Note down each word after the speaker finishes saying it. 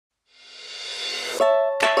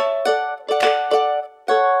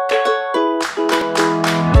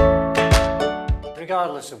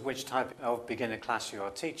regardless of which type of beginner class you are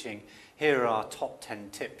teaching, here are our top 10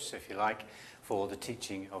 tips, if you like, for the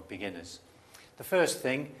teaching of beginners. The first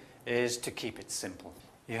thing is to keep it simple.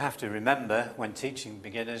 You have to remember when teaching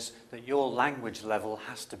beginners that your language level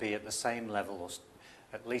has to be at the same level or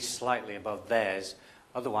at least slightly above theirs,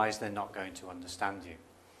 otherwise they're not going to understand you.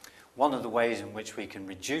 One of the ways in which we can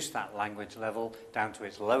reduce that language level down to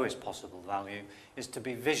its lowest possible value is to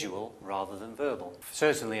be visual rather than verbal.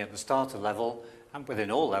 Certainly at the starter level, and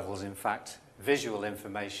within all levels in fact, visual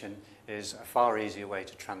information is a far easier way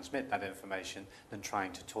to transmit that information than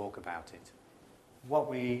trying to talk about it. What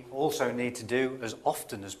we also need to do as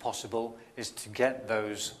often as possible is to get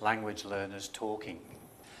those language learners talking.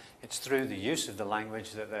 It's through the use of the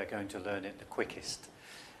language that they're going to learn it the quickest.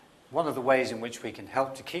 One of the ways in which we can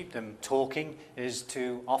help to keep them talking is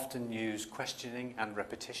to often use questioning and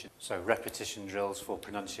repetition. So repetition drills for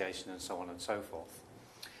pronunciation and so on and so forth.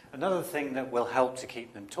 Another thing that will help to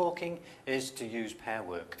keep them talking is to use pair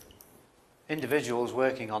work. Individuals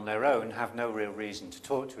working on their own have no real reason to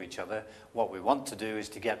talk to each other. What we want to do is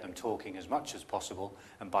to get them talking as much as possible,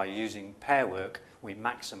 and by using pair work we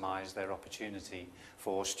maximise their opportunity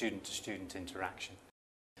for student-to-student interaction.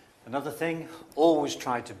 Another thing, always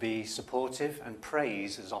try to be supportive and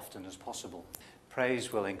praise as often as possible.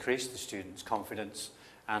 Praise will increase the student's confidence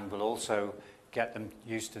and will also get them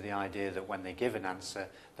used to the idea that when they give an answer,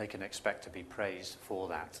 they can expect to be praised for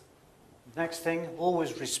that. Next thing,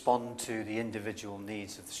 always respond to the individual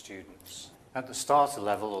needs of the students. At the starter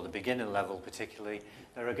level, or the beginner level particularly,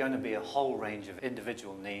 there are going to be a whole range of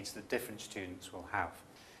individual needs that different students will have.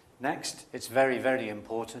 Next, it's very, very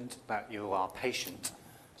important that you are patient.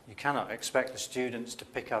 You cannot expect the students to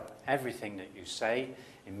pick up everything that you say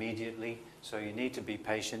immediately, so you need to be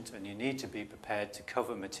patient and you need to be prepared to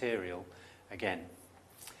cover material again.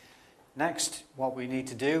 Next, what we need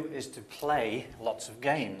to do is to play lots of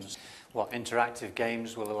games. What interactive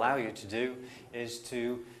games will allow you to do is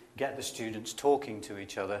to get the students talking to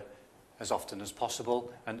each other as often as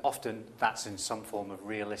possible, and often that's in some form of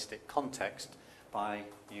realistic context by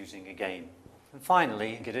using a game. And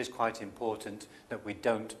finally, it is quite important that we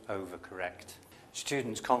don't overcorrect.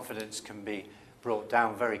 Students' confidence can be brought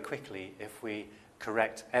down very quickly if we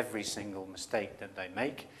correct every single mistake that they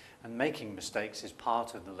make, and making mistakes is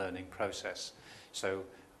part of the learning process. So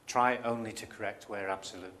try only to correct where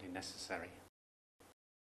absolutely necessary.